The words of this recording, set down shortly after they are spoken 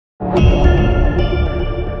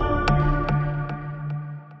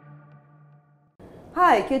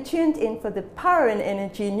Hi, you're tuned in for the Power and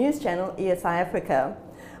Energy news channel ESI Africa.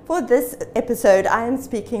 For this episode, I am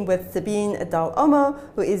speaking with Sabine Dall'Omo,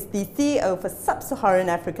 who is the CEO for Sub-Saharan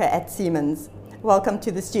Africa at Siemens. Welcome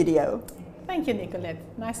to the studio. Thank you, Nicolette.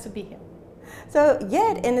 Nice to be here. So here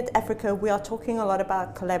at Enlit Africa, we are talking a lot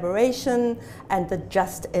about collaboration and the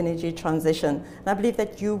just energy transition. And I believe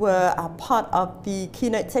that you were a part of the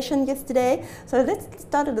keynote session yesterday. So let's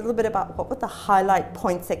start a little bit about what were the highlight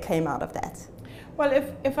points that came out of that. Well,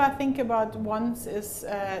 if I think about ones is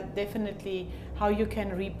definitely how you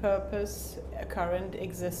can repurpose current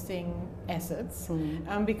existing assets.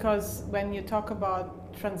 Because when you talk about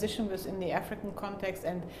transition within the African context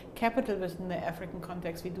and capital within the African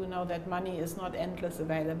context, we do know that money is not endless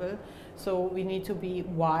available. So we need to be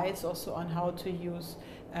wise also on how to use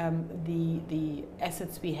the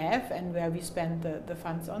assets we have and where we spend the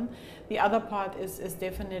funds on. The other part is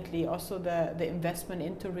definitely also the investment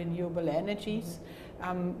into renewable energies,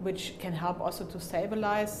 which can help also to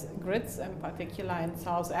stabilize grids, in particular in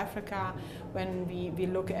South Africa. When we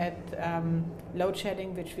look at load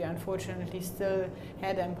shedding, which we unfortunately still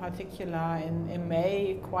had, in particular in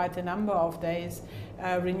May, quite a number of days,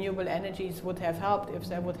 renewable energies would have helped if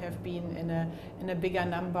there would have been in a bigger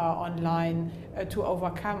number online to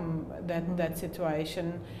overcome that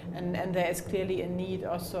situation. And there is clearly a need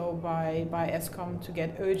also by Eskom to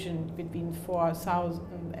get urgent between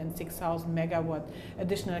 4,000 and 6,000 megawatt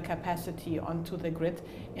additional capacity onto the grid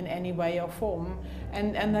in any way or form.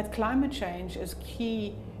 And that climate change is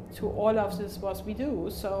key to all of this what we do.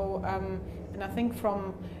 So, and I think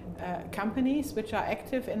from companies which are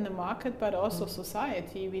active in the market, but also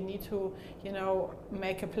society, we need to,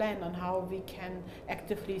 make a plan on how we can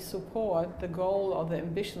actively support the goal or the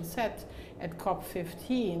ambition set at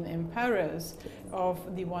COP15 in Paris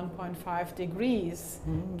of the 1.5 degrees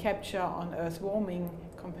capture on Earth warming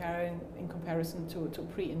in comparison to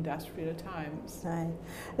pre-industrial times. Right.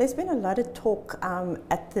 There's been a lot of talk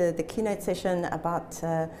at the keynote session about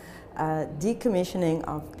decommissioning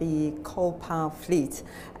of the coal power fleet,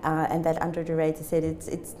 and that Andre de Ruyter said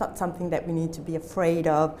it's not something that we need to be afraid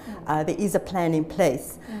of. There is a plan in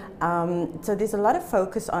place. So there's a lot of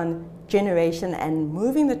focus on generation and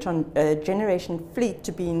moving the generation fleet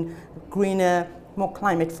to being greener, more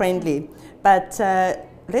climate friendly. But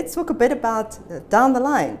let's talk a bit about down the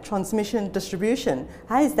line, transmission, distribution.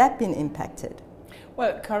 How has that been impacted?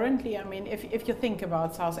 Well, currently, I mean, if you think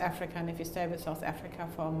about South Africa, and if you stay with South Africa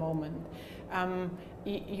for a moment,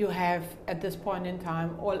 you have at this point in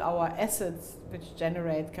time all our assets which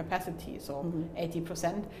generate capacity, so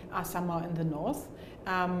 80% are somehow in the north,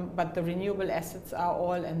 but the renewable assets are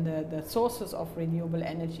all, and the sources of renewable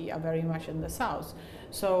energy are very much in the south.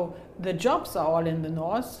 So the jobs are all in the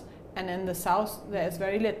north, and in the south there is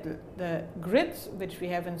very little. The grid which we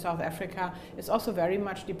have in South Africa is also very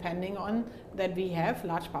much depending on that we have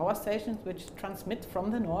large power stations which transmit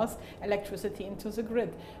from the north electricity into the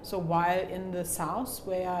grid. So while in the south,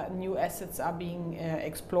 where new assets are being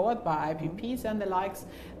explored by IPPs and the likes,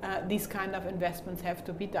 these kind of investments have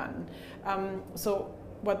to be done. So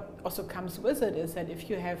what also comes with it is that if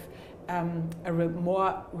you have a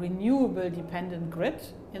more renewable dependent grid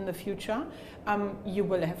in the future, you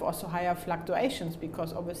will have also higher fluctuations,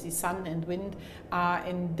 because obviously sun and wind are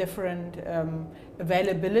in different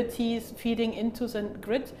availabilities feeding into the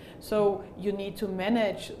grid. So you need to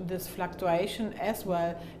manage this fluctuation as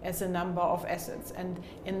well as a number of assets. And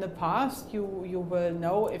in the past, you will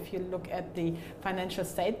know, if you look at the financial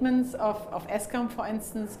statements of Eskom, for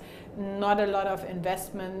instance, not a lot of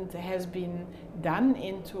investment has been done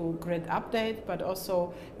into grid update, but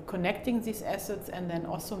also connecting these assets and then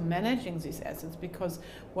also managing these assets, because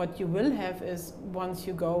what you will have is, once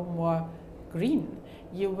you go more green,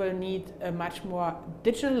 you will need a much more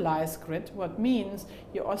digitalized grid, what means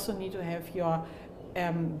you also need to have your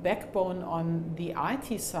backbone on the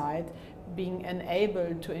IT side being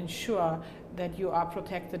enabled to ensure that you are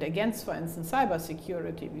protected against, for instance,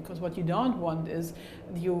 cybersecurity, because what you don't want is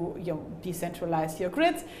you decentralize your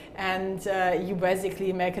grids and you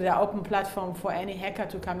basically make it an open platform for any hacker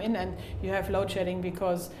to come in, and you have load shedding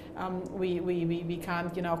because we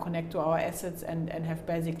can't connect to our assets and have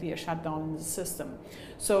basically a shutdown in the system.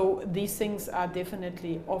 So these things are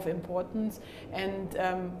definitely of importance, and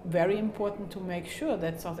very important to make sure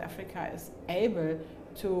that South Africa is able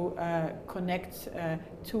to connect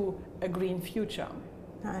to a green future.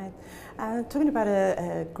 Right. Talking about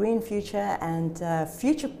a green future and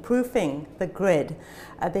future-proofing the grid,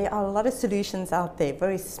 there are a lot of solutions out there,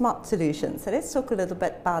 very smart solutions. So let's talk a little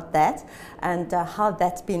bit about that and how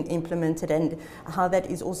that's been implemented and how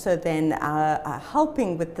that is also then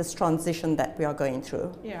helping with this transition that we are going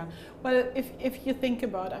through. Yeah, well, if you think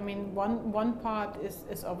about, I mean, one part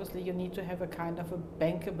is obviously you need to have a kind of a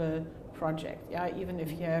bankable project. Yeah, even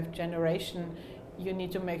if you have generation, you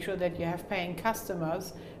need to make sure that you have paying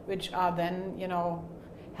customers, which are then, you know,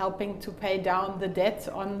 helping to pay down the debt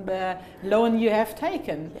on the loan you have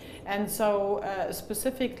taken. And so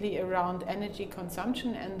specifically around energy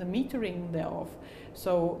consumption and the metering thereof.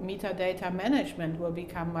 So meter data management will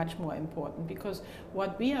become much more important, because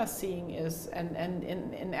what we are seeing is, and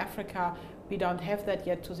in Africa, we don't have that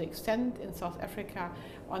yet to the extent in South Africa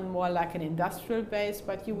on more like an industrial base,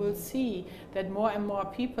 but you will see that more and more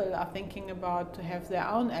people are thinking about to have their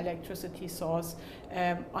own electricity source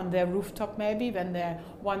on their rooftop, maybe when they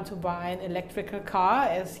want to buy an electrical car,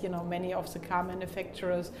 as you know, many of the car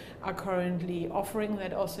manufacturers are currently offering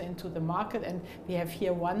that also into the market. And we have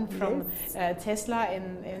here one from Tesla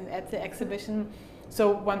at the exhibition. So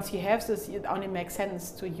once you have this, it only makes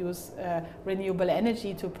sense to use renewable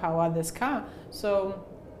energy to power this car. So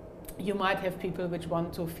you might have people which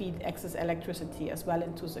want to feed excess electricity as well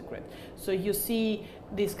into the grid. So you see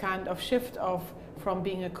this kind of shift from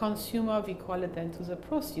being a consumer, we call it then, to the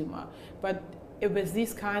prosumer. But with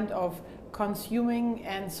this kind of consuming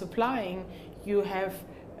and supplying, you have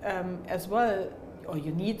as well, or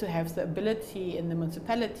you need to have the ability in the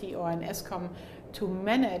municipality or in ESCOM to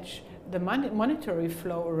manage the monetary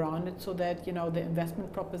flow around it, so that, you know, the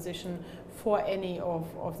investment proposition for any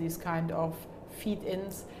of these kind of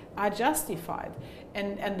feed-ins are justified.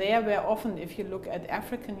 And there where often, if you look at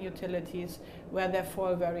African utilities, where they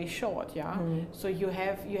fall very short, yeah. So you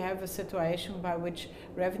have a situation by which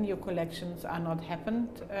revenue collections are not happened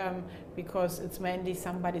because it's mainly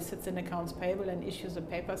somebody sits in accounts payable and issues a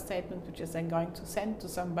paper statement, which is then going to send to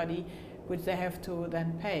somebody, which they have to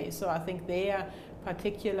then pay. So I think they are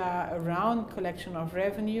particular around collection of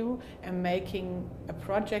revenue and making a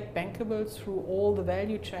project bankable through all the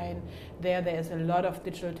value chain. There is a lot of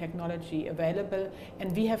digital technology available,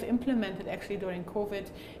 and we have implemented actually during COVID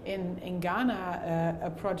in Ghana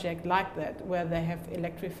a project like that, where they have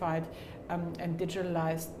electrified and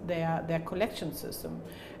digitalized their collection system.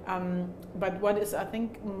 But what is, I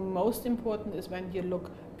think, most important is when you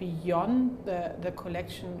look beyond the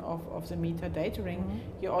collection of the meter datering,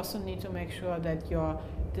 you also need to make sure that your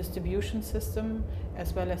distribution system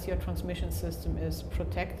as well as your transmission system is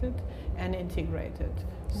protected and integrated.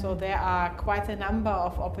 So there are quite a number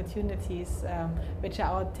of opportunities which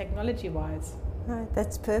are out technology-wise. Right,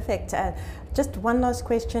 that's perfect. Just one last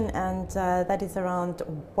question, and that is around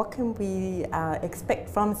what can we expect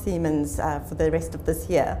from Siemens for the rest of this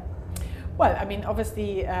year? Well, I mean,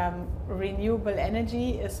 obviously, renewable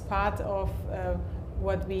energy is part of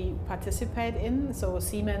what we participate in. So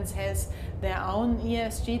Siemens has their own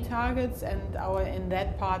ESG targets, and in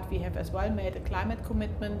that part we have as well made a climate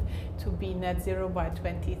commitment to be net zero by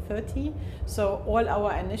 2030. So all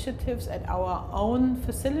our initiatives at our own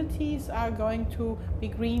facilities are going to be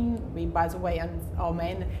green. We, by the way, on our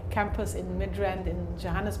main campus in Midrand in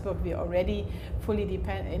Johannesburg, we are already fully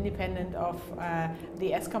independent of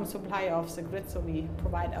the ESCOM supply of the grid, so we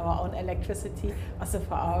provide our own electricity also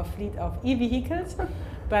for our fleet of e-vehicles.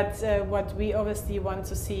 But what we obviously want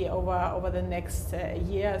to see over the next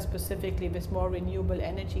year, specifically with more renewable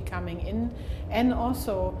energy coming in, and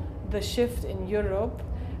also the shift in Europe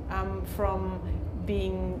from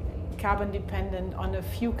being carbon dependent on a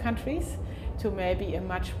few countries to maybe a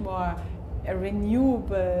much more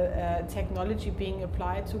renewable technology being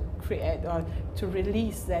applied to create or to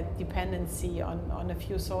release that dependency on a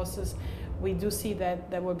few sources. We do see that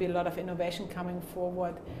there will be a lot of innovation coming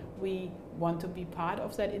forward. We want to be part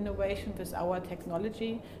of that innovation with our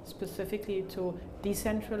technology, specifically to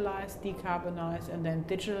decentralize, decarbonize, and then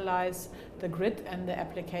digitalize the grid and the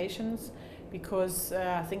applications, because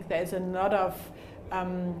I think there is a lot of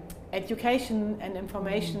education and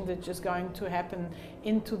information which is going to happen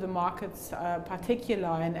into the markets,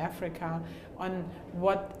 particularly in Africa, on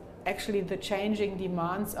what actually the changing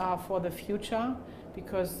demands are for the future,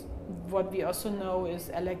 because what we also know is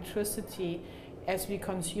electricity as we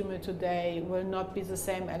consume it today will not be the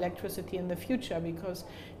same electricity in the future, because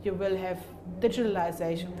you will have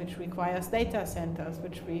digitalization, which requires data centers,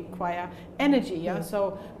 which require energy. Yeah?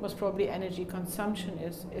 So most probably energy consumption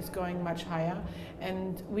is going much higher.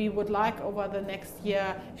 And we would like over the next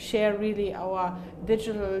year share really our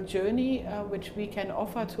digital journey, which we can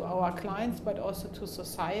offer to our clients, but also to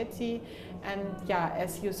society. And yeah,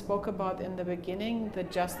 as you spoke about in the beginning, the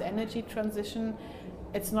just energy transition,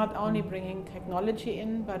 it's not only bringing technology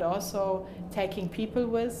in, but also taking people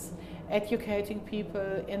with, educating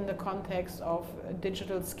people in the context of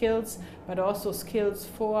digital skills, but also skills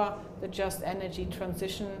for the just energy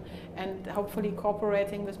transition, and hopefully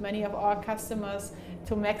cooperating with many of our customers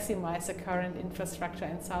to maximize the current infrastructure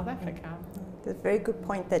in South Africa. That's a very good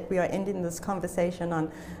point that we are ending this conversation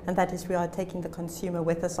on, and that is we are taking the consumer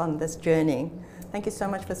with us on this journey. Thank you so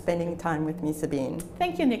much for spending time with me, Sabine.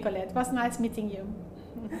 Thank you, Nicolette. It was nice meeting you.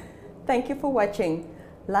 Thank you for watching.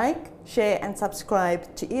 Like, share and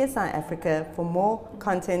subscribe to ESI Africa for more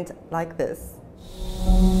content like this.